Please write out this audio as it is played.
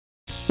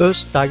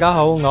大家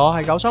好，我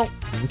係九叔。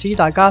唔知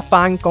大家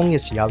返工嘅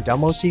時候有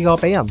冇試過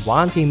俾人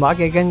玩電話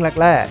嘅經歷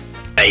呢？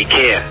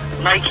 Nike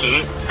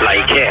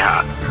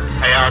嚇，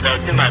係啊，我就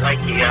先買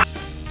Nike 嘅。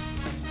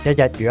一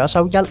日如果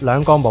收一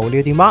兩個無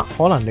聊電話，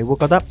可能你會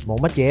覺得冇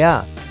乜嘢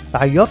啊。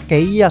但係如果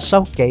幾日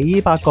收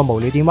幾百個無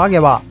聊電話嘅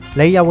話，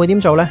你又會點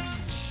做呢？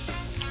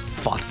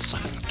發神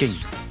經。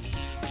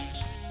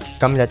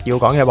今日要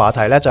講嘅話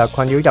題呢，就係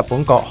困擾日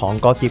本各行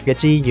各業嘅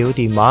滋擾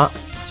電話。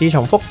自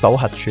從福島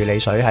核處理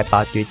水喺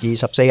8月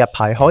24日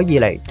排海以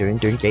嚟，短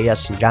短幾日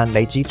時間，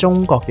嚟自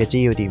中國嘅滋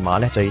擾電話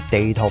呢，就以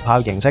地圖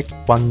炮形式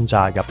轟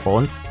炸日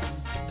本。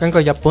根據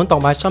日本讀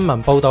賣新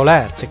聞報導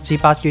呢，直至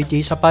8月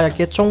28日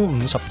嘅中午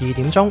12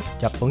點鐘，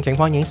日本警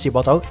方已經接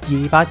獲到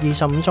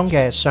225宗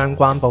嘅相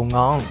關報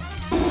案。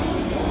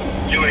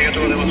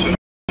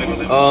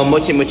默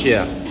契，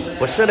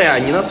不是的呀，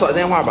你能說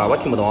電話吧？我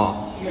聽不懂。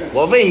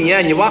我問你，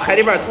你往海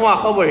裡邊通話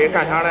喝污水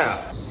幹啥嘞？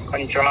こん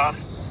にち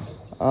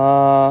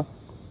は。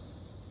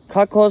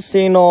過去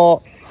水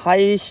の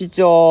排水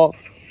場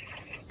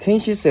検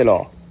視水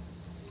了。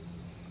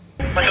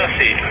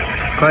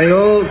可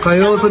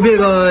有是别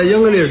个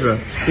English。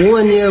我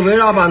问你，为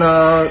啥把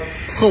那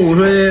核污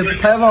水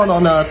排放到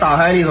那大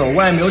海里头？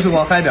我还没有去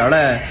过海边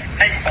嘞。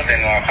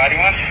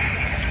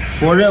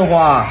说人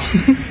话。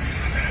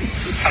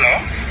Hello。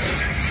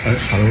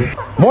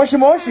莫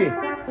西。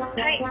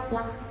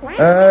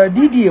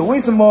弟弟，为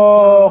什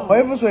麼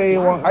核污水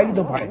往海裡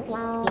頭排？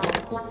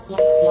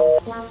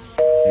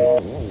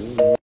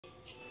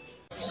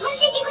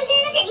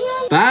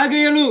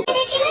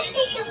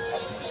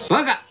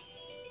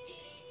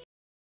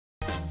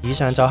以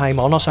上就係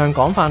網絡上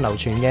廣泛流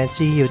傳嘅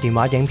滋擾電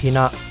話影片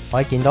啦。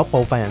可以見到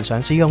部分人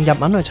嘗試用日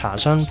文去查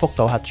詢福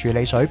島核處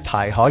理水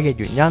排海嘅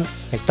原因，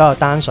亦都有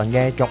單純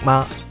嘅辱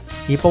罵。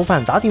而部分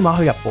人打電話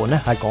去日本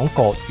呢係講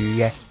國語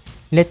嘅，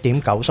呢一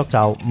點九叔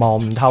就望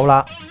唔透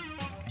啦。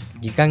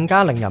而更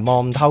加令人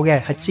望唔透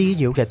嘅係滋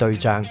擾嘅對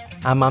象。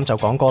啱啱就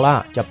講過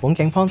啦，日本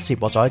警方接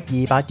獲咗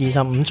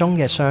225宗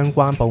嘅相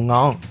關報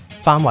案，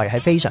範圍係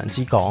非常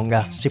之廣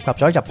嘅，涉及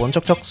咗日本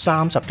足足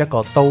31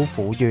個都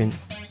府縣。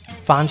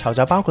範疇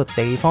就包括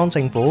地方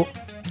政府、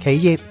企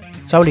業，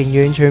就連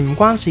完全唔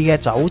關事嘅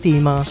酒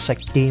店啊、食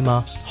店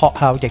啊、學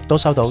校亦都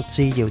收到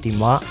滋擾電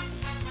話。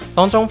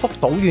當中福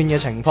島縣嘅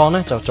情況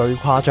呢就最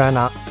誇張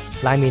啦。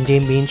拉麵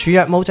店面處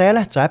若母者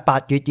呢就喺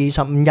8月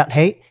25日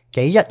起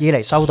幾日以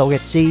嚟收到嘅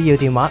滋擾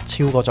電話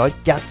超過咗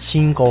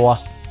1000個啊！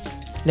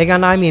呢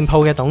間拉麵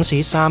鋪嘅董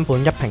事山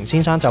本一平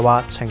先生就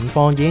話，情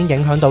況已經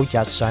影響到日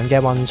常嘅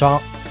運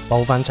作，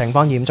部分情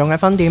況嚴重嘅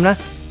分店呢，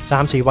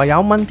暫時唯有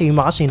掹電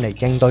話線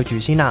嚟應對住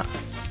先啦。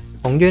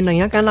同縣另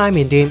一間拉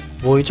麵店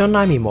回津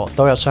拉麵和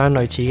都有相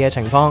類似嘅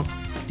情況，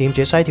店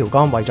主西條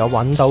江為咗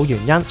揾到原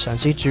因，嘗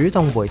試主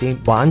動回電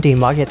玩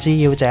電話嘅滋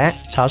擾者，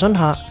查詢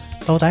下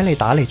到底你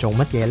打嚟做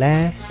乜嘢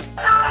呢？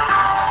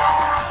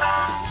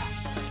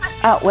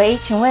喂，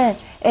請問，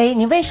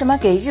你為什麼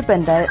給日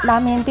本的拉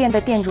麵店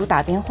的店主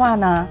打電話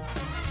呢？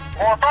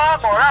我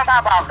讓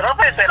他把核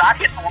廢水拿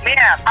去煮麵，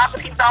他不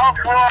聽招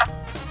呼。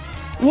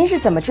您是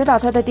怎麼知道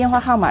他的電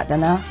話號碼的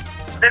呢？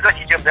這個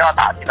你就不要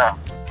打聽了。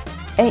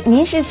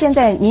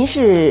您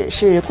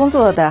是工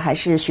作的還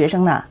是學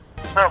生呢？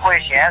社會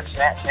閒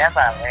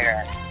散為人。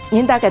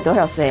您大概多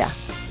少歲啊？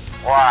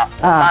我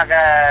大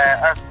概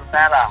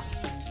23了。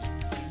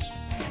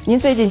您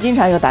最近經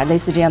常有打類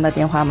似這樣的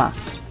電話嗎？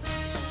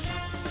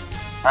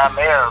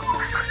沒有。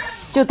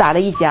就打了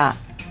一家。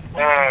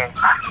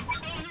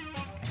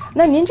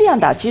那您這樣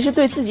打其實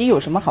對自己有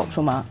什麼好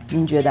處嗎？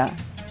您覺得？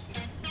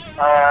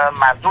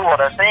滿足我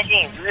的身心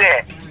愉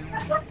悅。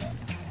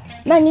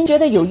那您覺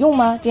得有用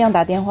嗎？這樣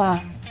打電話？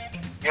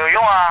有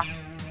用啊。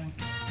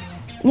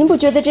您不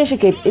覺得這是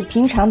給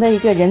平常的一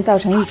個人造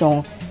成一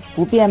種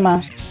不便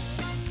嗎？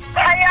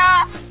哎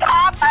呀，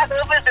他排核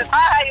廢水，他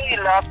還有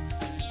癮了。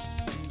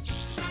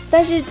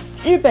但是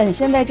日本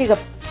現在這個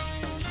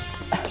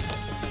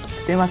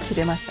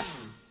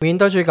面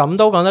對住咁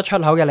都講得出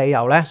口嘅理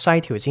由呢，西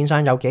條先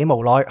生有幾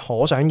無奈，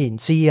可想而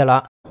知㗎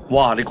啦。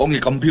哇！你講嘢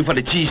咁飄忽，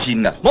你黐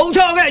線㗎？冇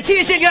錯嘅，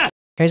黐線嘅。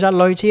其實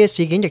類似嘅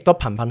事件亦都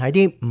頻頻喺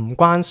啲唔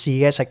關事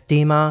嘅食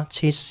店啊、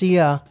設施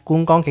啊、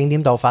觀光景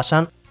點度發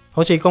生。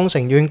好似宮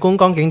城縣觀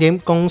光景點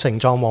宮城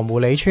藏和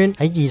狐狸村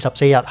喺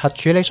24日核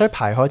處理水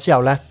排海之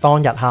後呢，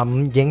當日下午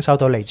已經收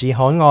到嚟自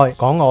海外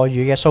講外語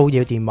嘅騷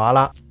擾電話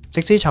啦。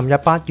直至尋日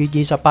8月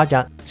28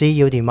日，滋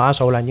擾電話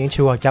數量已經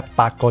超過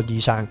100個以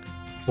上。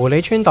狐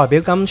狸村代表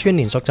金村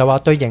連淑就話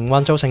對營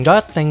運造成咗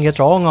一定嘅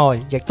阻礙，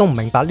亦都唔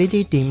明白呢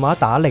啲電話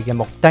打嚟嘅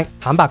目的。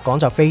坦白講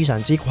就非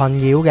常之困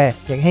擾嘅，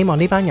亦希望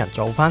呢班人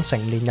做翻成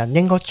年人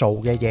應該做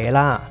嘅嘢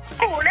啦。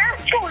出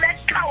來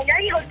討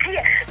人有氣，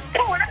出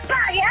來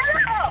發言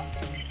咯！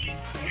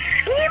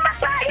你們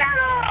發言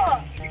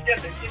咯！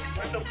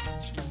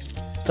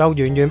就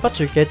源源不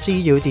絕嘅滋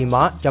擾電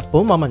話，日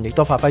本網民亦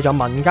都發揮咗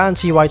民間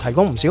智慧，提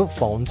供唔少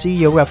防滋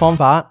擾嘅方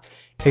法。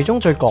其中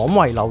最廣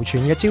為流傳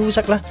嘅招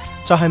式呢，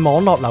就係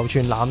網絡流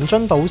傳南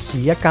津島市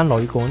一間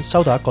旅館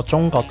收到一個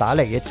中國打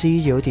嚟嘅滋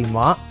擾電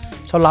話，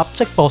就立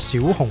即播小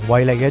熊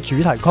維尼嘅主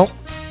題曲。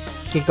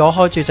結果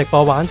開住直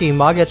播玩電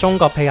話嘅中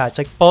國屁孩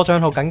直播帳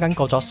號僅僅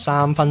過咗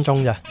3分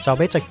鐘咋，就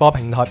俾直播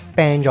平台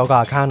ban 咗個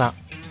account 啦。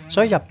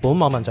所以日本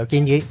網民就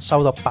建議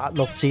收到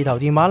86字頭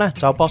電話呢，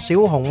就播小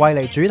熊維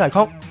尼主題曲。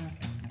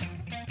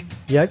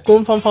而喺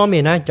官方方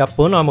面呢，日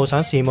本內務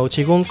省事務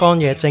次官岡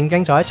野正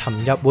經就喺尋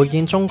日會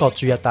見中國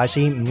駐日大使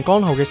吳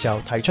江浩嘅時候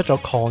提出咗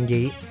抗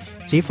議，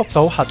指福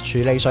島核處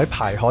理水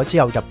排海之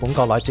後，日本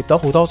國內接到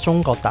好多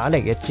中國打嚟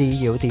嘅滋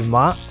擾電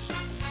話。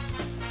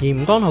而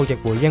吳江浩亦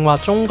回應話，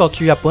中國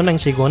駐日本領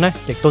事館呢，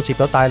亦都接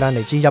到大量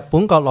嚟自日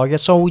本國內嘅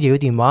騷擾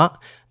電話，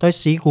對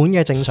使館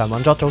嘅正常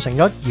運作造成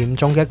咗嚴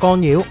重嘅干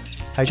擾，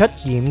提出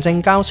嚴正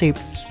交涉，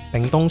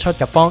並敦促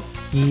日方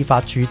依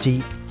法處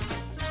置。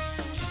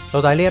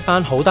到底呢一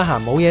班好得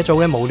閒冇嘢做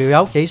嘅無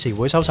聊友幾時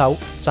會收手？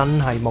真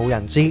係冇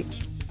人知。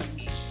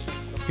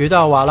俗語都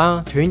有話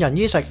啦，斷人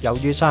衣食猶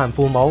如殺人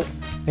父母。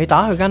你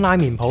打去間拉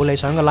麵鋪，你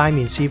想個拉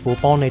麵師傅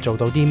幫你做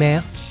到啲咩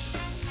啊？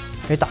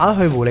你打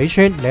去狐狸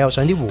村，你又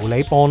想啲狐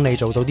狸幫你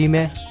做到啲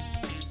咩？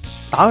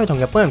打去同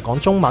日本人講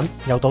中文，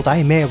又到底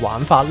係咩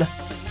玩法呢？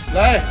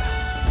嚟，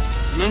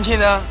年輕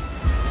人，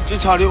這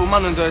草地5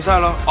萬人在曬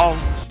咯。哦，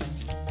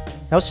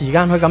有時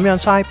間去咁樣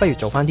嘥，不如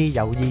做翻啲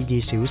有意義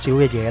少少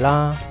嘅嘢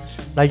啦。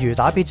例如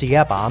打俾自己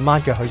阿爸阿媽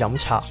約去飲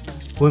茶，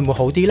會唔會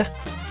好啲呢？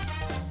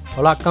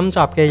好啦，今集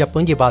嘅日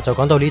本熱話就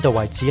講到呢度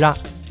為止啦。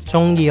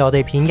中意我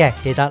哋片嘅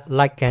記得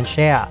like and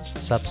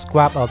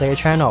share、subscribe 我哋嘅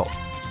channel。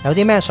有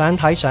啲咩想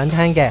睇想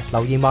聽嘅，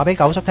留言話俾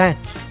九叔聽。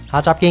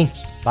下集見，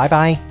拜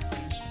拜。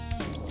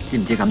知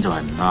唔知咁做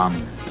係唔啱嘅？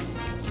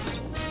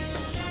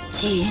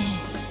知。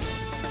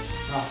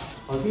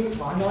頭先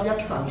玩咗一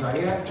陣仔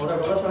咧，我就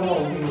覺得相當好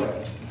飄嘅。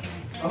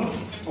咁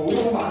普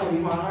通話係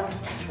點玩咧？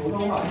普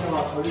通話就話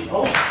佢好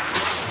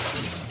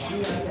揾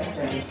緊隻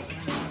地，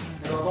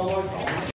你話幫開手。